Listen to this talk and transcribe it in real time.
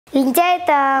Лентяй –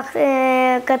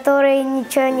 это который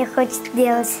ничего не хочет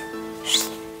делать.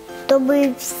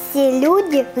 Чтобы все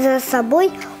люди за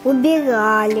собой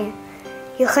убирали.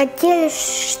 И хотели,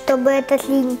 чтобы этот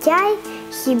лентяй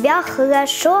себя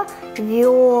хорошо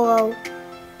вел.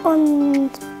 Он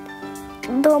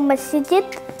дома сидит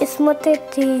и смотрит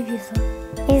телевизор.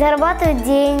 И зарабатывает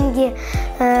деньги.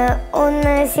 Он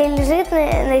все лежит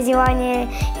на диване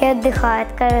и отдыхает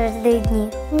каждые дни.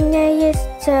 У меня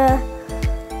есть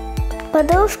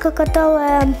подружка,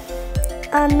 которая,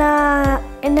 она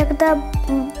иногда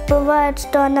бывает,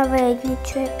 что она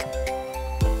вредничает.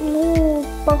 Ну,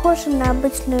 похожа на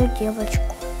обычную девочку.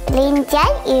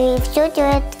 Лентяй и все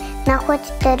делает, находит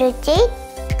людей,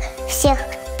 всех,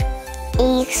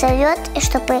 и их зовет,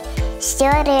 чтобы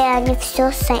сделали они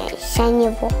все за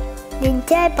него.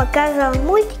 Лентяй показывал в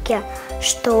мультике,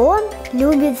 что он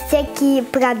любит всякие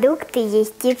продукты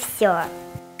есть и все.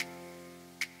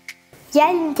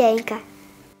 Я лентяйка.